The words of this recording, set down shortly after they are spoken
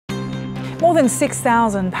More than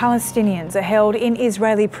 6,000 Palestinians are held in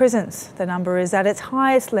Israeli prisons. The number is at its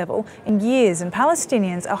highest level in years, and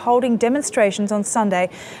Palestinians are holding demonstrations on Sunday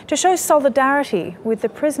to show solidarity with the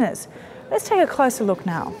prisoners. Let's take a closer look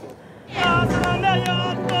now.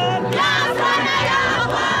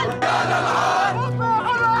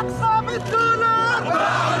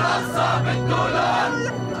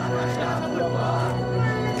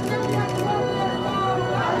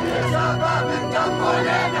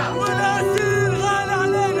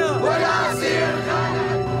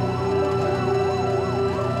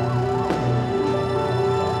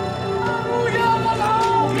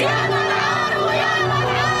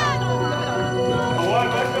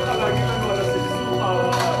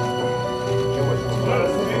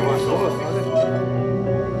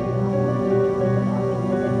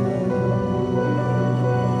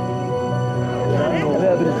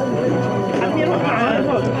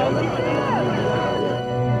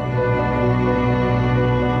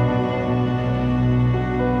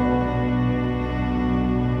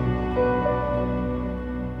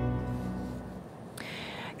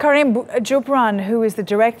 Karim Jubran, who is the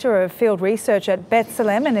Director of Field Research at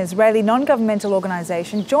B'Tselem, an Israeli non-governmental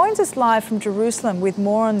organisation, joins us live from Jerusalem with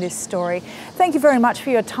more on this story. Thank you very much for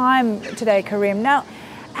your time today, Karim. Now,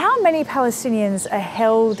 how many Palestinians are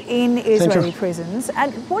held in Israeli prisons,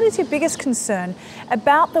 and what is your biggest concern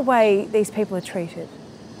about the way these people are treated?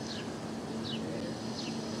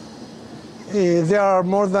 There are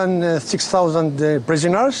more than 6,000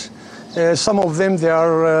 prisoners. Some of them they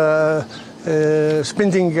are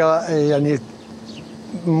spending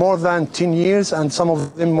more than 10 years, and some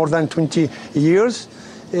of them more than 20 years.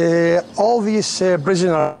 All these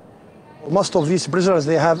prisoners, most of these prisoners,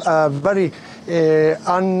 they have very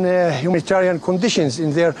unhumanitarian conditions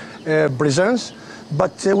in their prisons.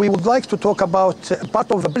 But we would like to talk about part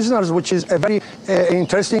of the prisoners, which is very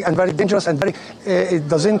interesting and very dangerous, and very it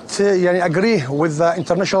doesn't agree with the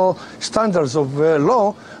international standards of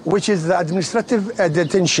law, which is the administrative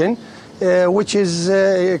detention, which is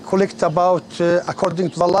collect about, according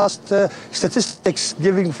to the last statistics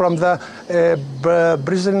given from the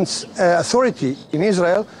prisons authority in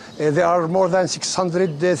Israel, there are more than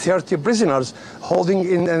 630 prisoners holding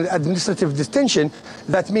in an administrative detention.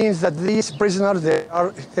 That means that these prisoners, they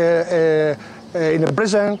are in a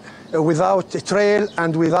prison without a trial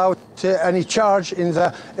and without any charge in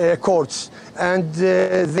the courts. And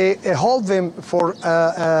they hold them for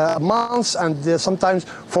months and sometimes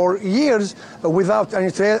for years without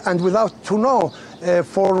any trial and without to know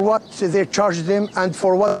for what they charge them and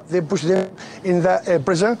for what they push them in the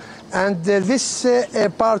prison. And this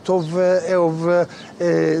part of the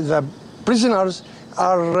prisoners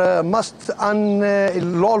are must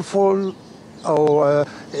unlawful or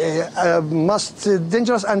must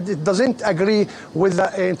dangerous, and it doesn't agree with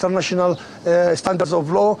the international standards of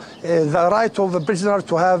law. The right of a prisoner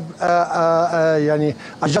to have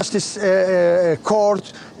a justice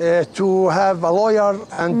court, to have a lawyer,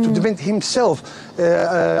 and to defend himself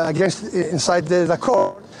against inside the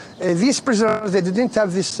court. These prisoners, they didn't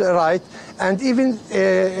have this right, and even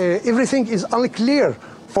everything is unclear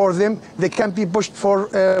for them. They can be pushed for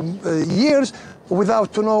years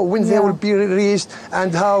without to know when they will be released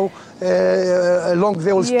and how long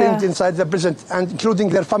they will spend inside the prison, and including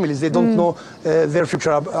their families. They don't know their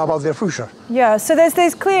future, about their future. Yeah, so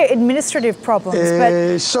there's clear administrative problems,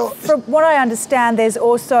 but from what I understand, there's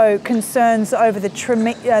also concerns over the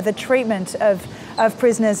treatment of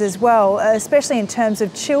prisoners as well, especially in terms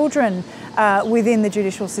of children within the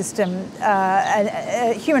judicial system.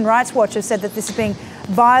 Human Rights Watch has said that this is being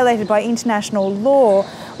violated by international law.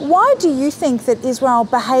 Why do you think that Israel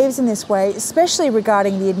behaves in this way, especially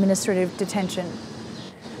regarding the administrative detention?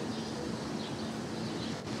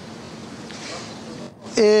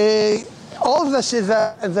 All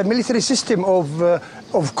the military system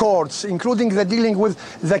of courts, including the dealing with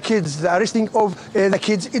the kids, the arresting of the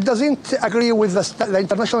kids, it doesn't agree with the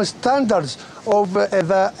international standards of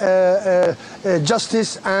the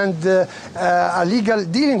justice and legal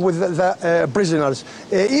dealing with the prisoners.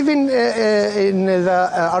 Even in the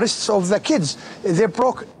arrests of the kids, they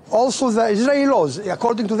broke also the Israeli laws.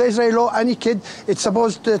 According to the Israeli law, any kid is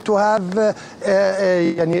supposed to have,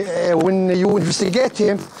 when you investigate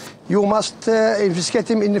him, you must investigate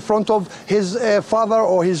him in front of his father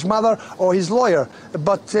or his mother or his lawyer.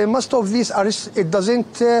 But most of these arrests, it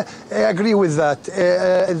doesn't agree with that.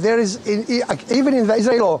 There is, even in the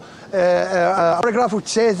Israeli law, paragraph which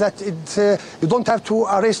says that you don't have to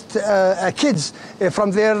arrest kids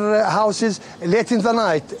from their houses late in the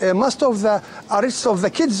night. Most of the arrests of the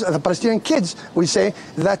kids, the Palestinian kids, we say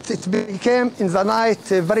that it became in the night,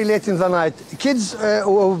 very late in the night. Kids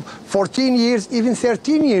of 14 years, even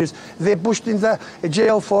 13 years, they pushed in the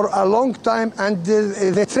jail for a long time, and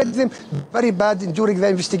they treated them very bad during the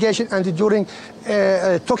investigation and during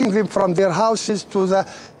taking them from their houses to the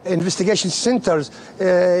investigation centers,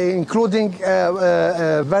 including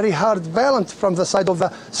very hard violence from the side of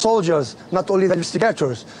the soldiers, not only the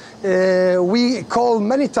investigators. We call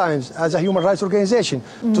many times as a human rights organization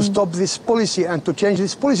to stop this policy and to change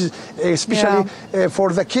these policies, especially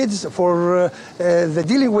for the kids, for the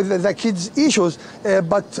dealing with the kids' issues.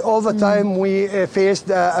 But all the time we faced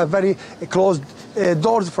a very closed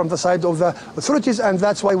doors from the side of the authorities, and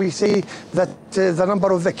that's why we say that the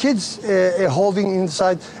number of the kids holding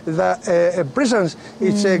inside the prisons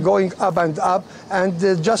is going up and up. And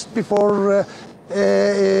just before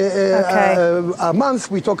a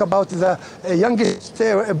month, we talk about the youngest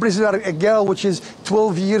prisoner, a girl which is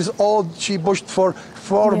 12 years old. She pushed for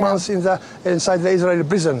 4 months inside the Israeli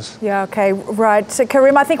prisons. Yeah, okay, right. So,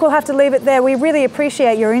 Karim, I think we'll have to leave it there. We really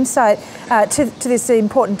appreciate your insight to this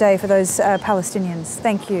important day for those Palestinians.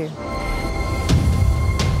 Thank you.